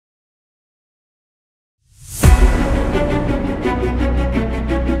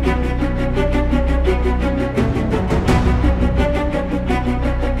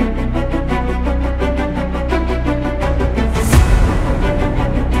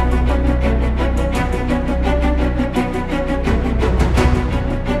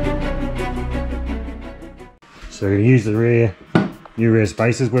So we're going to use the new rear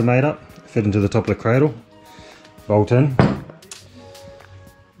spacers we've made up, fit into the top of the cradle, bolt in. So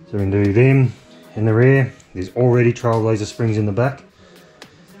we're going to do them in the rear. There's already trailblazer springs in the back.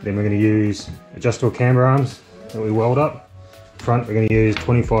 Then we're going to use adjustable camber arms that we weld up. Front we're going to use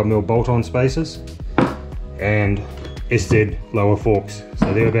 25mm bolt-on spacers and Ested lower forks.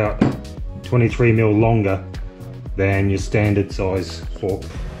 So they're about 23mm longer than your standard size fork.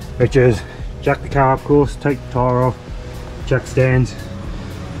 Which is jack the car up course, take the tyre off, jack stands,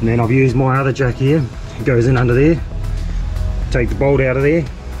 and then I've used my other jack here. It goes in under there. Take the bolt out of there,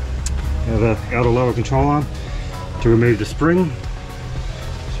 out of the outer lower control arm to remove the spring.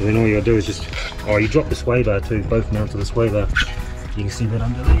 So then all you gotta do is just, you drop the sway bar too, both mount to the sway bar. You can see that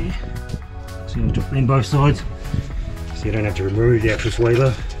under there. So you drop them both sides, so you don't have to remove the actual sway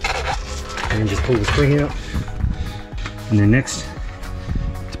bar. And then just pull the spring out. And then next,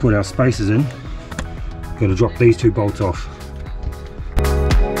 to put our spacers in, we're gonna drop these two bolts off.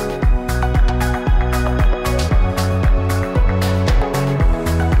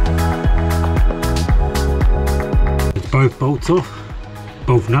 It's both bolts off.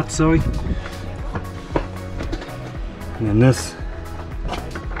 Both nuts, sorry. And then this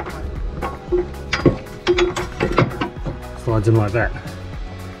slides in like that.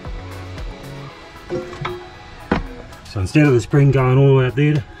 So instead of the spring going all the way up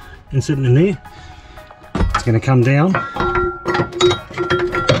there and sitting in there, it's going to come down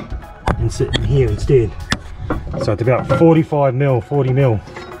and sit in here instead. So it's about 45mm, 40mm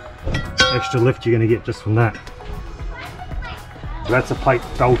extra lift you're going to get just from that. So that's a plate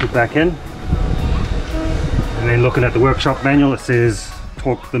bolted back in, and then looking at the workshop manual, it says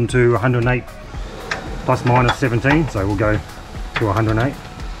torque them to 108 plus minus 17, so we'll go to 108.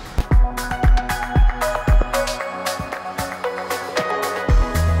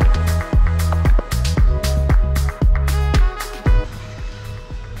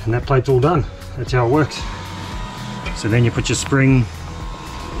 And that plate's all done. That's how it works. So then you put your spring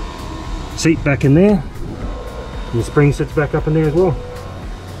seat back in there. The spring sits back up in there as well.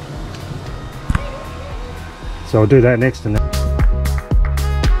 So I'll do that next and then.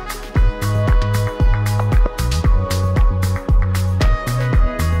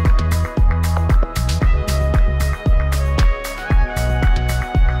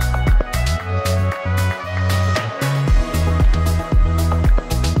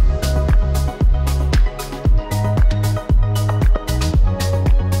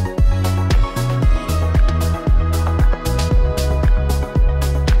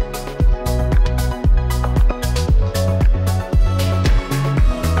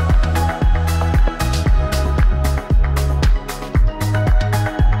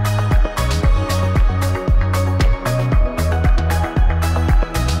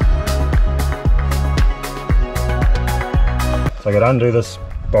 So I got to undo this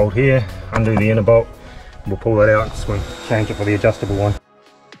bolt here, undo the inner bolt, we'll pull that out and change it for the adjustable one.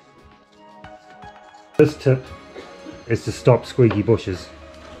 This tip is to stop squeaky bushes.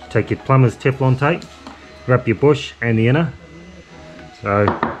 Take your plumber's Teflon tape, wrap your bush and the inner. So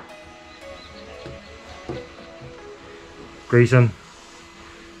grease them.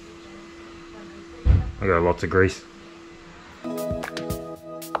 I got lots of grease.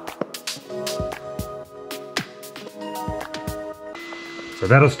 So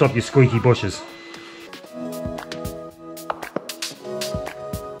that'll stop your squeaky bushes.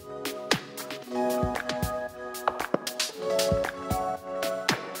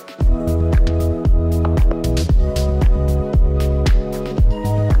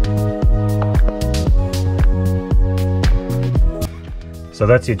 So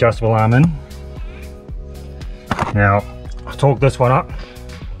that's the adjustable arm in. Now, I've torqued this one up.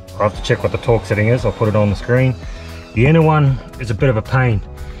 I'll have to check what the torque setting is. I'll put it on the screen. The inner one is a bit of a pain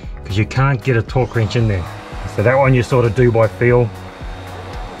because you can't get a torque wrench in there. So that one you sort of do by feel.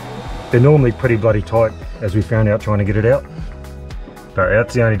 They're normally pretty bloody tight, as we found out trying to get it out. But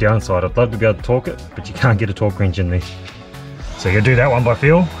that's the only downside. I'd love to be able to torque it, but you can't get a torque wrench in there. So you do that one by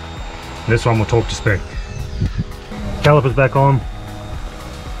feel. This one will torque to spec. Calipers back on.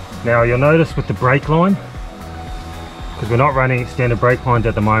 Now you'll notice with the brake line, because we're not running extended brake lines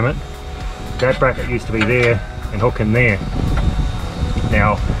at the moment, that bracket used to be there and hook in there.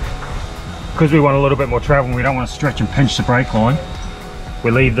 Now, because we want a little bit more travel and we don't want to stretch and pinch the brake line,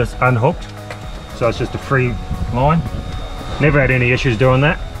 we leave this unhooked, so it's just a free line. Never had any issues doing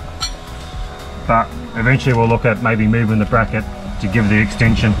that, but eventually we'll look at maybe moving the bracket to give the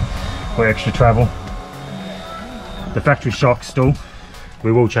extension for extra travel. The factory shocks still,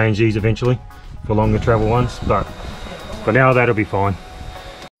 we will change these eventually for longer travel ones, but for now that'll be fine.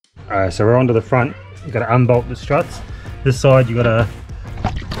 So we're onto the front you've got to unbolt the struts. This side you've got a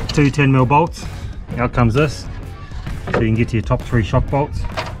 2 10mm bolts. Out comes this, so you can get to your top 3 shock bolts.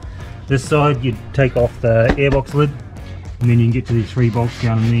 This side you take off the airbox lid, and then you can get to these 3 bolts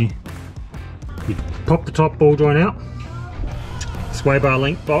down in there. You pop the top ball joint out, sway bar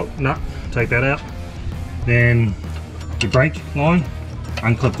link bolt nut, take that out. Then your brake line,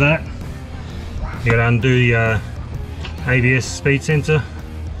 unclip that. You got to undo your ABS speed sensor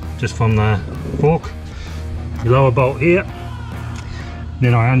just from the fork. Your lower bolt here.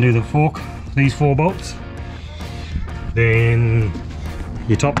 Then I undo the fork, these 4 bolts. Then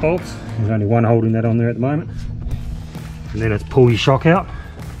your top bolts. There's only one holding that on there at the moment. And then it's pull your shock out,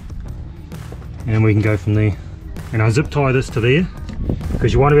 and we can go from there. And I zip tie this to there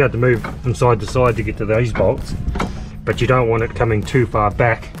because you want to be able to move from side to side to get to those bolts, but you don't want it coming too far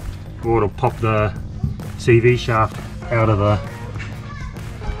back or it'll pop the CV shaft out of the,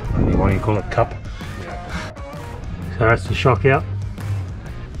 what do you call it, cup. So that's the shock out.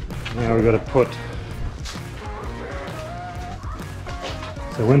 Now we've got to put,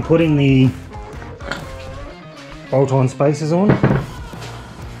 so when putting the bolt-on spacers on,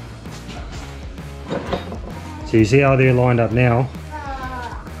 so you see how they're lined up now,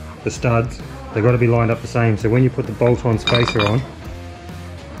 the studs, they've got to be lined up the same. So when you put the bolt-on spacer on,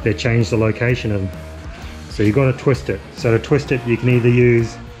 they change the location of them. So you've got to twist it. So to twist it, you can either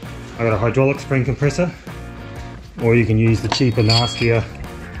use, I've got a hydraulic spring compressor, or you can use the cheaper, nastier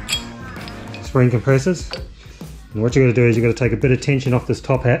spring compressors. And what you're going to do is you've got to take a bit of tension off this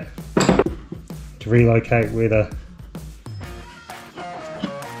top hat to relocate where the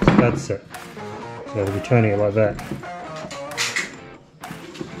studs sit. So we'll be turning it like that.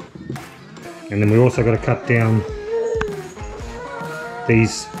 And then we also got to cut down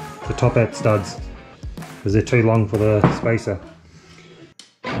these, the top hat studs, because they're too long for the spacer.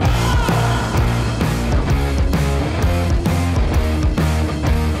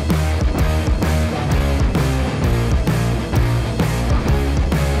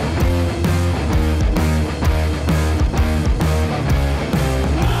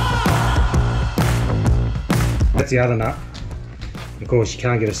 That's the other nut. Of course, you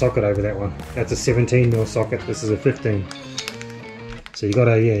can't get a socket over that one. That's a 17mm socket, this is a 15. So you got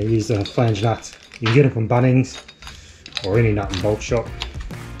to use the flange nuts. You can get them from Bunnings or any nut and bolt shop.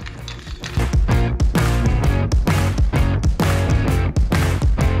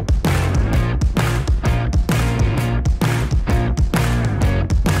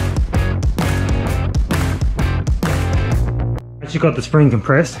 Once you've got the spring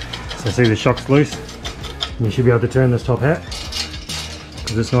compressed, so see the shock's loose, you should be able to turn this top hat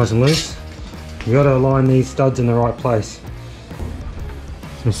because it's nice and loose. You got to align these studs in the right place.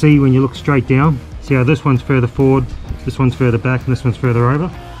 So see, when you look straight down, see how this one's further forward, this one's further back, and this one's further over.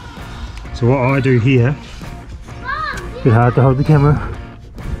 So what I do here, a bit hard to hold the camera,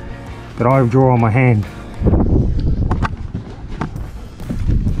 but I draw on my hand.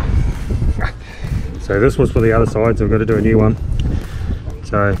 So this was for the other side, so I've got to do a new one.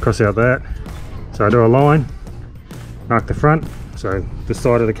 So cross out that. So I do a line, mark the front, so this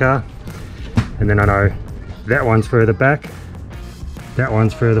side of the car, and then I know that one's further back, that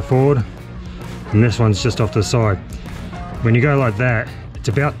one's further forward, and this one's just off to the side. When you go like that, it's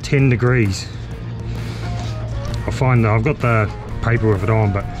about 10 degrees. I find that I've got the paper with it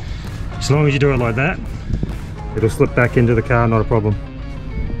on, but as long as you do it like that, it'll slip back into the car, not a problem.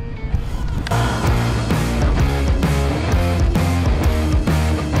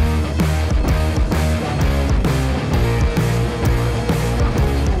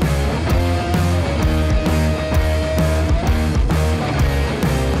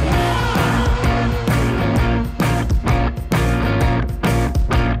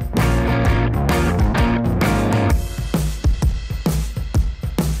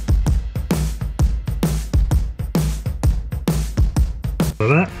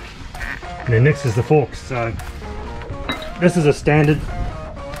 That, and then next is the forks. So this is a standard,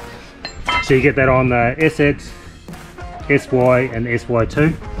 so you get that on the SX, SY and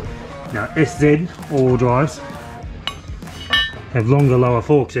SY2. Now SZ all-wheel drives have longer, lower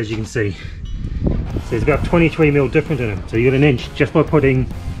forks, as you can see. So there's about 23mm different in them, so you get an inch just by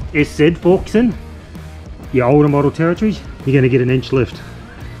putting SZ forks in your older model territories. You're going to get an inch lift.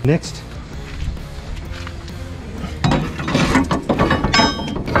 Next,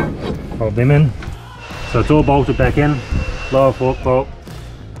 hold them in. So it's all bolted back in. Lower fork bolt,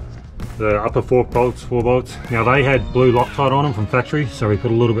 the upper fork bolts, 4 bolts. Now they had blue Loctite on them from factory, so we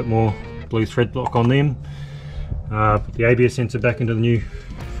put a little bit more blue thread lock on them. Put the ABS sensor back into the new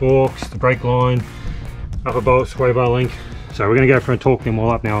forks, the brake line, upper bolt, sway bar link. So we're going to go for and torque them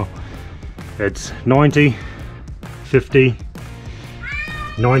all up now. It's 90, 50,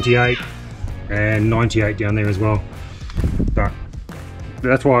 98 and 98 down there as well. But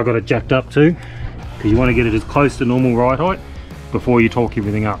that's why I got it jacked up too, because you want to get it as close to normal ride height before you torque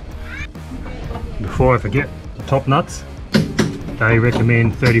everything up. Before I forget, the top nuts, they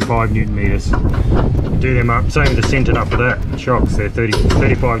recommend 35 Newton meters. Do them up, same with the center nut for that, shocks, they're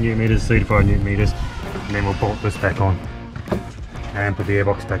 35 Newton meters, 35 Newton meters, and then we'll bolt this back on and put the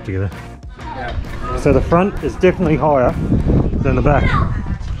airbox back together. So the front is definitely higher than the back.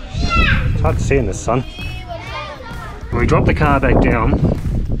 It's hard to see in the sun. When we dropped the car back down,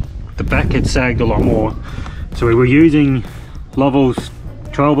 the back had sagged a lot more. So we were using Lovell's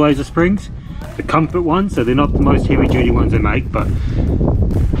Trailblazer springs, the comfort ones, so they're not the most heavy duty ones they make, but we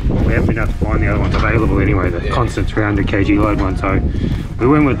haven't been able to find the other ones available anyway, the constant 300 kg load one. So we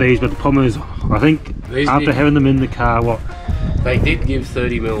went with these, but the problem is, I think after having them in the car, they did give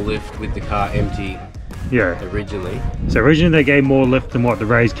 30mm lift with the car empty. Yeah. Originally. So originally they gave more lift than what the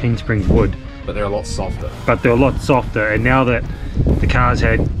raised King Springs would. But they're a lot softer. And now that the car's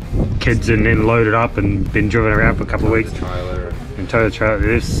had kids and then loaded up and been driven around for a couple of weeks and towed the trailer,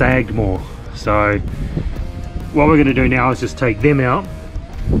 they've sagged more. So what we're going to do now is just take them out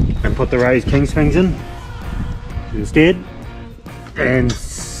and put the raised King Springs in instead, and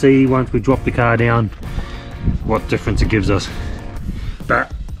see once we drop the car down what difference it gives us.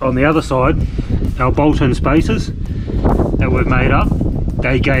 But on the other side, our bolt-in spacers that we've made up,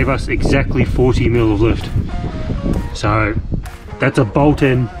 they gave us exactly 40mm of lift. So that's a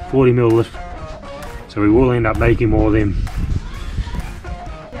bolt-in 40mm lift. So we will end up making more of them.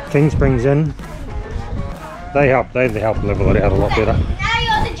 King Springs in, they help level it out a lot better.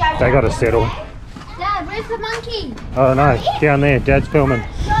 They got to settle. Dad, where's the monkey? Oh no, down there, Dad's filming. You're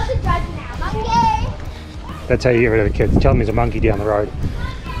the judge now, monkey. That's how you get rid of the kids. Tell them there's a monkey down the road.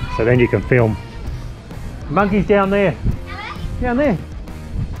 So then you can film. Monkey's down there. Down there.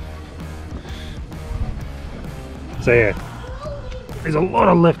 So yeah, there's a lot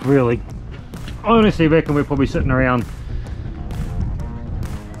of lift really. I honestly reckon we're probably sitting around,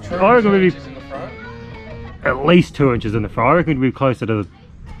 I reckon we'd be at least 2 inches in the front. I reckon we'd be closer to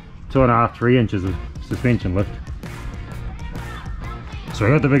 2.5, 3 inches of suspension lift. So I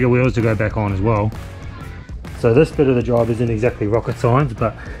got the bigger wheels to go back on as well. So this bit of the job isn't exactly rocket science,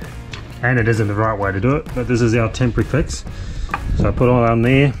 and it isn't the right way to do it, but this is our temporary fix. So I put all on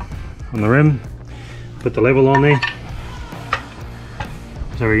there, on the rim, put the level on there,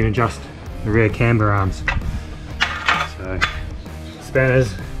 so we can adjust the rear camber arms. So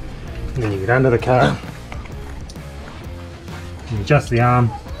spanners, and then you get under the car, and adjust the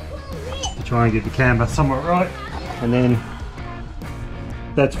arm to try and get the camber somewhat right, and then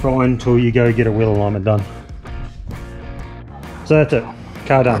that's fine until you go get a wheel alignment done. So that's it,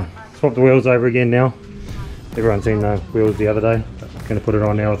 car done. Swap the wheels over again now. Everyone's seen the wheels the other day, but I'm going to put it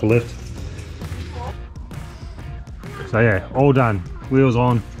on now with the lift. So yeah, all done, wheels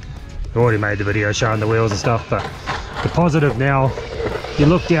on. I already made the video showing the wheels and stuff, but the positive now, you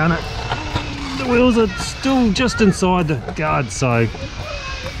look down it, the wheels are still just inside the guard, so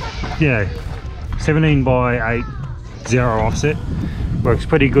yeah, 17 by 8, 0 offset, works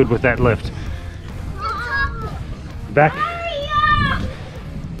pretty good with that lift. Back,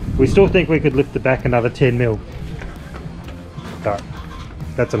 we still think we could lift the back another 10mm, but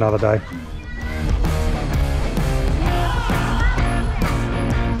that's another day.